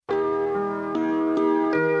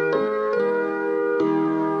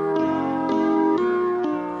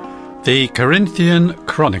The Corinthian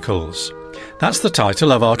Chronicles. That's the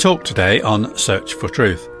title of our talk today on Search for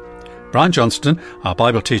Truth. Brian Johnston, our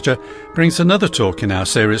Bible teacher, brings another talk in our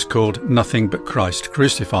series called Nothing But Christ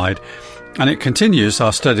Crucified, and it continues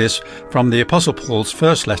our studies from the Apostle Paul's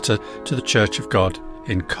first letter to the Church of God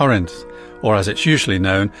in Corinth, or as it's usually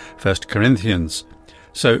known, 1 Corinthians.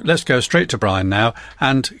 So let's go straight to Brian now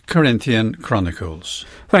and Corinthian Chronicles.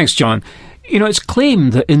 Thanks, John. It's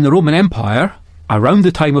claimed that in the Roman Empire, around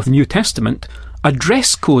the time of the New Testament, a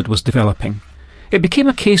dress code was developing. It became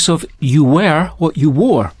a case of you wear what you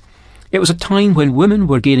wore. It was a time when women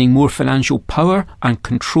were gaining more financial power and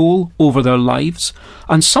control over their lives,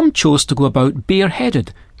 and some chose to go about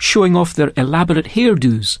bareheaded, showing off their elaborate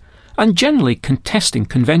hairdos, and generally contesting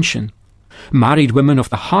convention. Married women of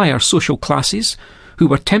the higher social classes, who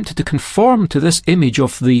were tempted to conform to this image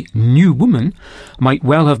of the new woman, might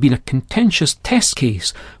well have been a contentious test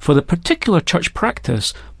case for the particular church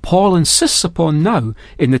practice Paul insists upon now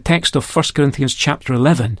in the text of 1 Corinthians chapter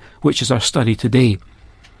 11, which is our study today.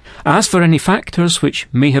 As for any factors which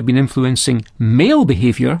may have been influencing male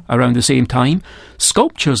behaviour around the same time,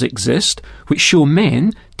 sculptures exist which show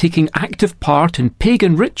men taking active part in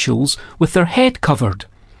pagan rituals with their head covered.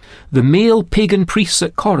 The male pagan priests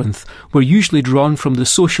at Corinth were usually drawn from the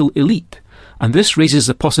social elite, and this raises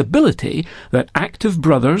the possibility that active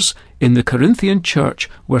brothers in the Corinthian church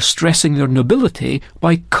were stressing their nobility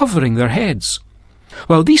by covering their heads.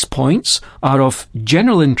 While these points are of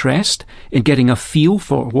general interest in getting a feel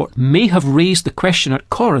for what may have raised the question at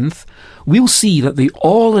Corinth, we'll see that the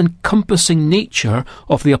all-encompassing nature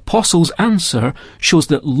of the apostles' answer shows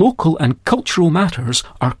that local and cultural matters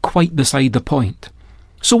are quite beside the point.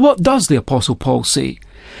 So what does the Apostle Paul say?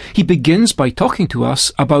 He begins by talking to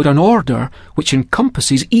us about an order which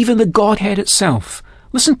encompasses even the Godhead itself.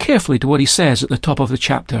 Listen carefully to what he says at the top of the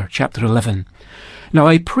chapter 11. Now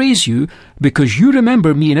I praise you because you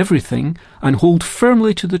remember me in everything and hold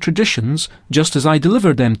firmly to the traditions just as I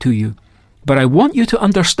delivered them to you. But I want you to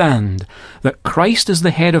understand that Christ is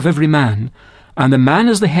the head of every man, and the man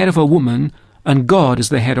is the head of a woman, and God is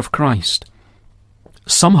the head of Christ.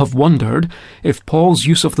 Some have wondered if Paul's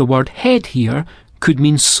use of the word head here could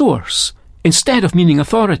mean source instead of meaning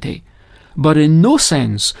authority. But in no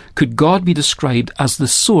sense could God be described as the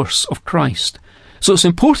source of Christ. So it's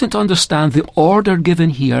important to understand the order given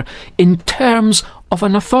here in terms of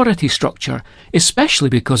an authority structure, especially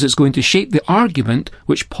because it's going to shape the argument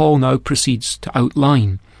which Paul now proceeds to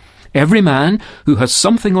outline. Every man who has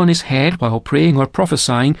something on his head while praying or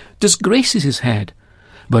prophesying disgraces his head.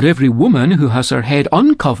 But every woman who has her head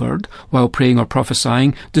uncovered while praying or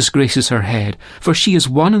prophesying disgraces her head, for she is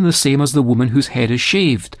one and the same as the woman whose head is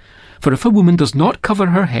shaved. For if a woman does not cover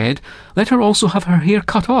her head, let her also have her hair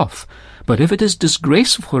cut off. But if it is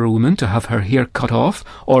disgraceful for a woman to have her hair cut off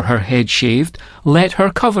or her head shaved, let her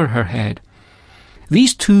cover her head.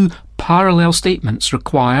 These two parallel statements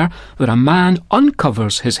require that a man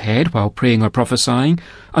uncovers his head while praying or prophesying,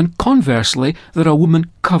 and conversely that a woman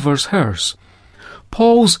covers hers.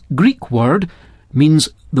 Paul's Greek word means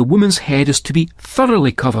the woman's head is to be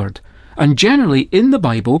thoroughly covered, and generally in the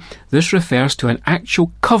Bible this refers to an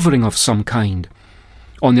actual covering of some kind.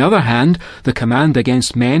 On the other hand, the command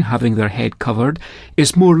against men having their head covered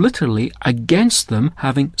is more literally against them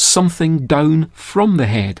having something down from the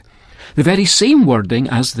head. The very same wording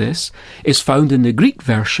as this is found in the Greek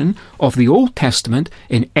version of the Old Testament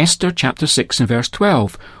in Esther chapter 6 and verse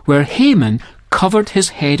 12, where Haman covered his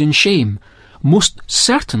head in shame, most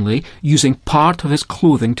certainly using part of his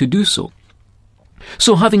clothing to do so.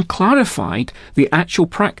 So having clarified the actual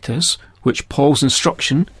practice which Paul's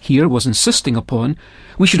instruction here was insisting upon,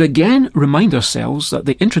 we should again remind ourselves that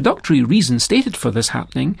the introductory reason stated for this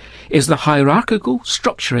happening is the hierarchical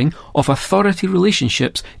structuring of authority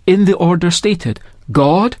relationships in the order stated: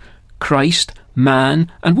 God, Christ,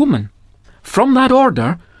 man, and woman. From that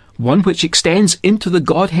order, one which extends into the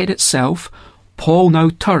Godhead itself, Paul now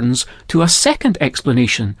turns to a second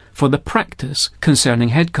explanation for the practice concerning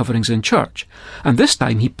head coverings in church, and this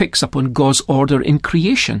time he picks up on God's order in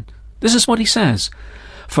creation. This is what he says: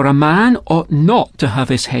 For a man ought not to have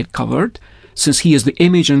his head covered, since he is the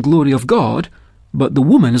image and glory of God, but the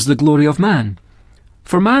woman is the glory of man.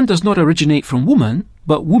 For man does not originate from woman,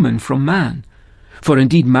 but woman from man. For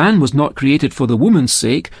indeed man was not created for the woman's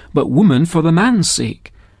sake, but woman for the man's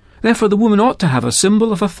sake. Therefore the woman ought to have a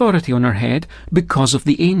symbol of authority on her head because of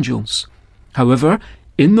the angels. However,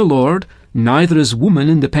 in the Lord, neither is woman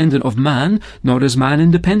independent of man, nor is man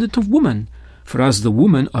independent of woman. For as the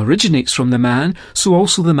woman originates from the man, so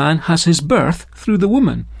also the man has his birth through the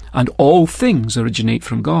woman, and all things originate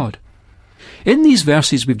from God. In these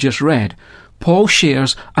verses we've just read, Paul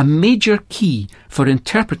shares a major key for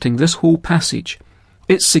interpreting this whole passage.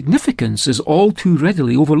 Its significance is all too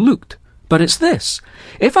readily overlooked, but it's this: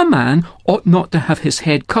 if a man ought not to have his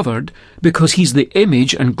head covered because he's the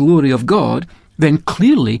image and glory of God, then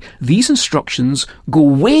clearly these instructions go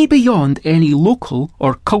way beyond any local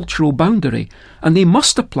or cultural boundary, and they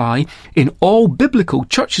must apply in all biblical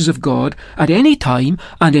churches of God at any time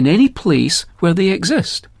and in any place where they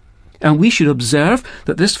exist. And we should observe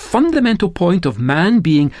that this fundamental point of man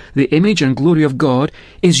being the image and glory of God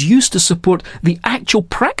is used to support the actual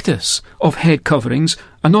practice of head coverings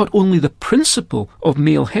and not only the principle of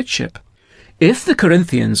male headship. If the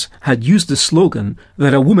Corinthians had used the slogan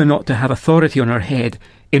that a woman ought to have authority on her head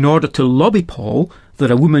in order to lobby Paul that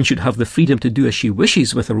a woman should have the freedom to do as she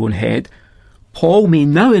wishes with her own head, Paul may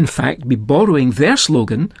now in fact be borrowing their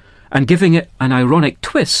slogan and giving it an ironic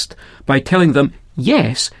twist by telling them,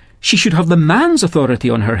 yes, she should have the man's authority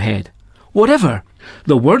on her head. Whatever,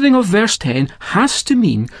 the wording of verse 10 has to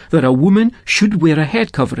mean that a woman should wear a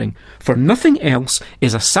head covering, for nothing else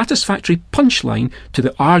is a satisfactory punchline to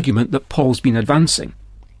the argument that Paul's been advancing.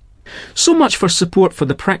 So much for support for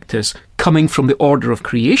the practice coming from the order of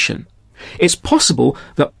creation. It's possible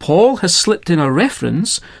that Paul has slipped in a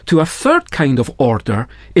reference to a third kind of order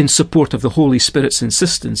in support of the Holy Spirit's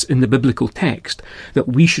insistence in the biblical text that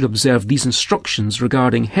we should observe these instructions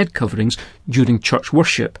regarding head coverings during church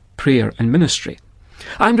worship, prayer and ministry.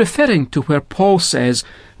 I'm referring to where Paul says,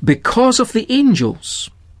 because of the angels.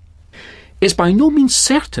 It's by no means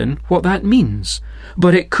certain what that means,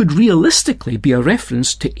 but it could realistically be a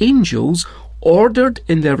reference to angels ordered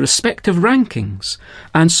in their respective rankings,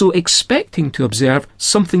 and so expecting to observe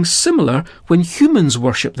something similar when humans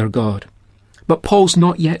worship their God. But Paul's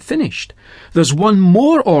not yet finished. There's one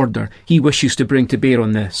more order he wishes to bring to bear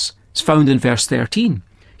on this. It's found in verse 13.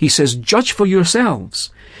 He says, judge for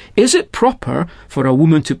yourselves. Is it proper for a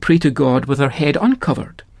woman to pray to God with her head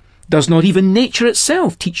uncovered? Does not even nature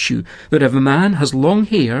itself teach you that if a man has long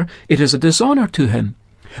hair, it is a dishonour to him?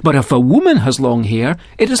 But if a woman has long hair,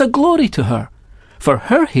 it is a glory to her, for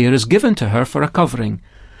her hair is given to her for a covering.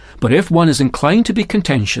 But if one is inclined to be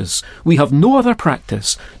contentious, we have no other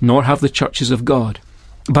practice, nor have the churches of God.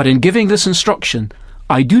 But in giving this instruction,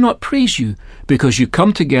 I do not praise you, because you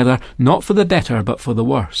come together not for the better, but for the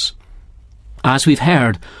worse. As we've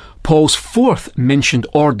heard, Paul's fourth mentioned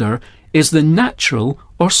order is the natural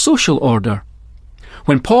or social order.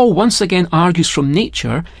 When Paul once again argues from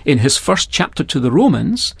nature in his first chapter to the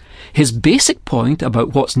Romans, his basic point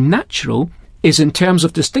about what's natural is in terms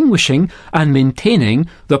of distinguishing and maintaining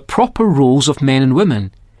the proper roles of men and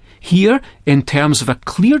women. Here, in terms of a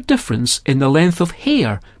clear difference in the length of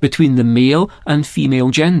hair between the male and female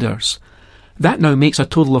genders. That now makes a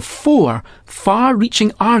total of 4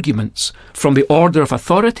 far-reaching arguments from the order of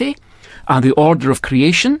authority, and the order of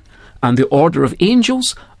creation, and the order of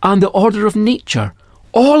angels, and the order of nature,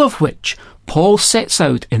 all of which Paul sets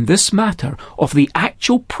out in this matter of the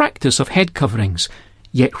actual practice of head coverings,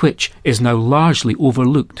 yet which is now largely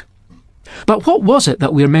overlooked. But what was it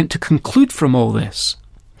that we are meant to conclude from all this?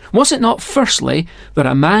 Was it not firstly that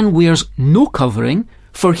a man wears no covering,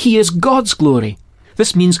 for he is God's glory?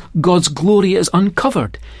 This means God's glory is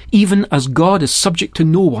uncovered, even as God is subject to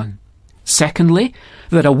no one. Secondly,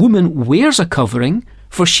 that a woman wears a covering,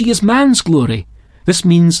 for she is man's glory. This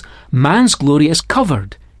means man's glory is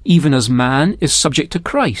covered, even as man is subject to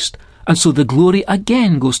Christ, and so the glory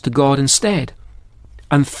again goes to God instead.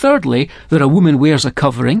 And thirdly, that a woman wears a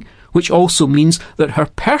covering, which also means that her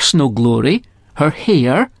personal glory, her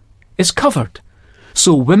hair, is covered.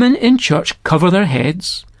 So women in church cover their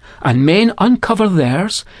heads, and men uncover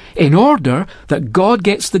theirs, in order that God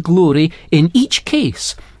gets the glory in each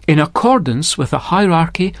case, in accordance with the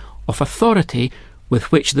hierarchy of authority with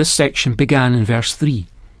which this section began in verse 3.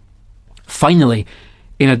 Finally,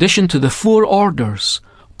 in addition to the 4 orders,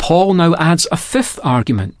 Paul now adds a 5th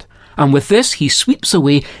argument, and with this he sweeps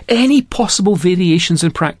away any possible variations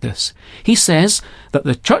in practice. He says that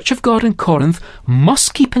the Church of God in Corinth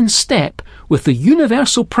must keep in step with the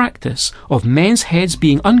universal practice of men's heads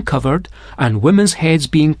being uncovered and women's heads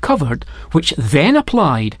being covered, which then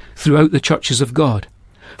applied throughout the churches of God.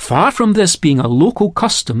 Far from this being a local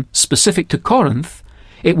custom specific to Corinth,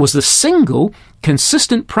 it was the single,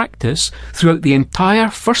 consistent practice throughout the entire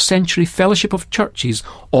first century fellowship of churches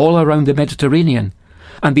all around the Mediterranean.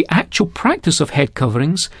 And the actual practice of head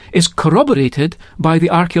coverings is corroborated by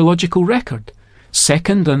the archaeological record.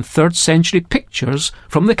 2nd and 3rd century pictures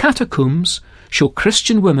from the catacombs show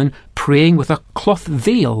Christian women praying with a cloth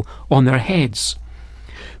veil on their heads.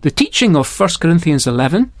 The teaching of 1 Corinthians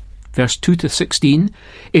 11, verse 2 to 16,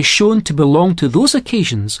 is shown to belong to those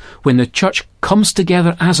occasions when the church comes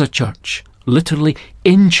together as a church, literally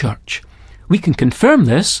in church. We can confirm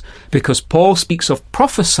this because Paul speaks of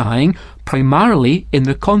prophesying primarily in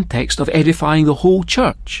the context of edifying the whole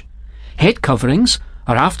church. Head coverings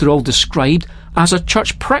are after all described as a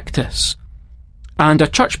church practice. And a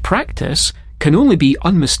church practice can only be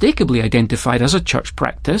unmistakably identified as a church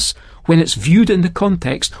practice when it's viewed in the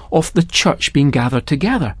context of the church being gathered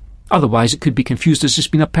together. Otherwise it could be confused as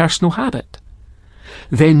just being a personal habit.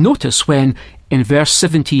 Then notice when, in verse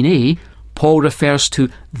 17a, Paul refers to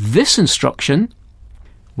this instruction,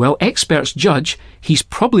 well, experts judge he's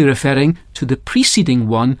probably referring to the preceding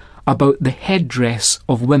one about the headdress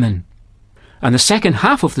of women. And the second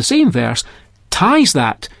half of the same verse ties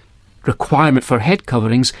that requirement for head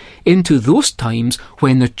coverings into those times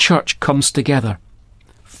when the church comes together.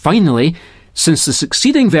 Finally, since the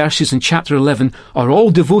succeeding verses in chapter 11 are all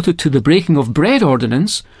devoted to the breaking of bread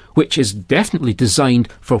ordinance, which is definitely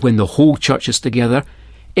designed for when the whole church is together,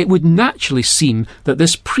 it would naturally seem that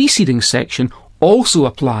this preceding section also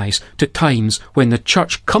applies to times when the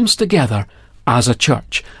church comes together as a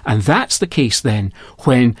church. And that's the case then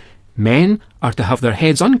when men are to have their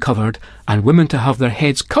heads uncovered and women to have their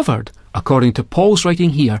heads covered, according to Paul's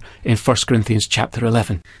writing here in 1 Corinthians chapter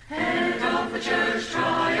 11. Head of the church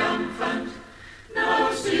triumphant,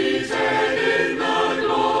 now seated in the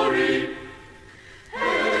glory.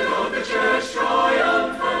 Head of the church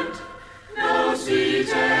triumphant, now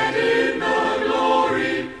seated in the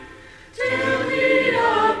glory. Till he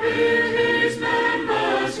appeared his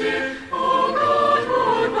members here, O God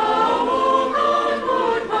would bow, O God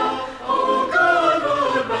would bow, O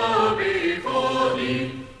God would bow before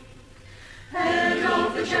thee. Head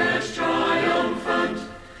of the church triumphant,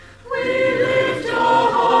 we lift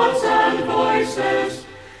our hearts and voices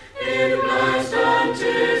in blessed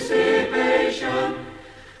anticipation,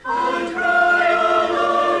 and cry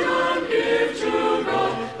aloud and give to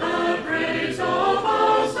God the praise of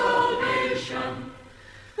our salvation,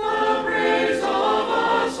 the praise of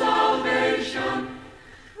our salvation,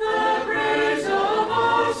 the praise of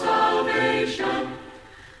our salvation,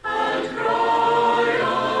 and cry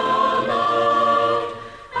aloud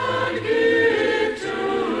and give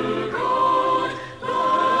to God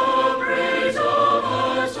the praise of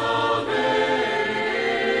our salvation.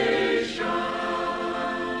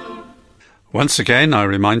 Once again, I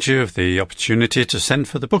remind you of the opportunity to send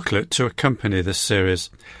for the booklet to accompany this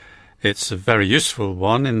series. It's a very useful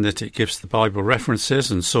one in that it gives the Bible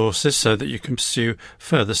references and sources so that you can pursue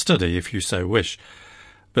further study if you so wish.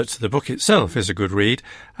 But the book itself is a good read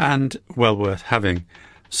and well worth having.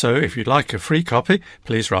 So if you'd like a free copy,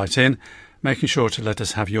 please write in, making sure to let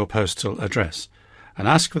us have your postal address, and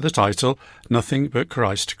ask for the title, Nothing But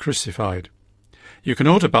Christ Crucified. You can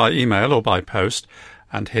order by email or by post,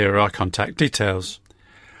 and here are our contact details.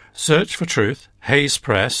 Search for Truth, Hayes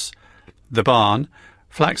Press, The Barn,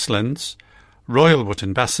 Flaxlands, Royal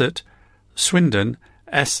Wootton Bassett, Swindon,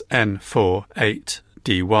 SN4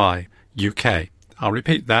 8DY, UK. I'll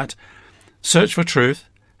repeat that. Search for Truth,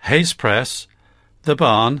 Hayes Press, The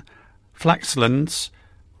Barn, Flaxlands,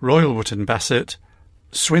 Royal Wootton Bassett,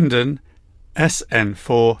 Swindon,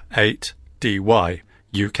 SN4 8DY,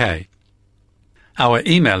 UK. Our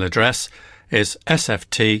email address is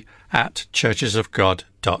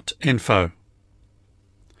sft@churchesofgod.info.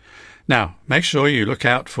 Now, make sure you look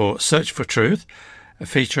out for Search for Truth,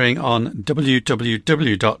 featuring on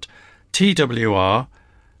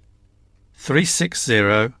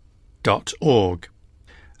www.twr360.org.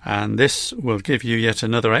 And this will give you yet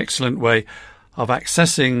another excellent way of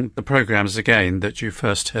accessing the programmes again that you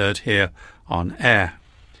first heard here on air.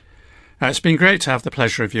 Now, it's been great to have the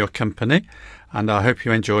pleasure of your company, and I hope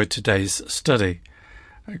you enjoyed today's study.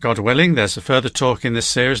 God willing, there's a further talk in this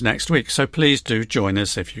series next week, so please do join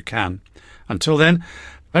us if you can. Until then,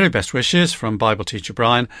 very best wishes from Bible teacher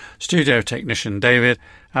Brian, studio technician David,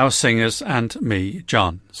 our singers, and me,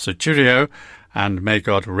 John. So cheerio, and may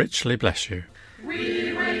God richly bless you. We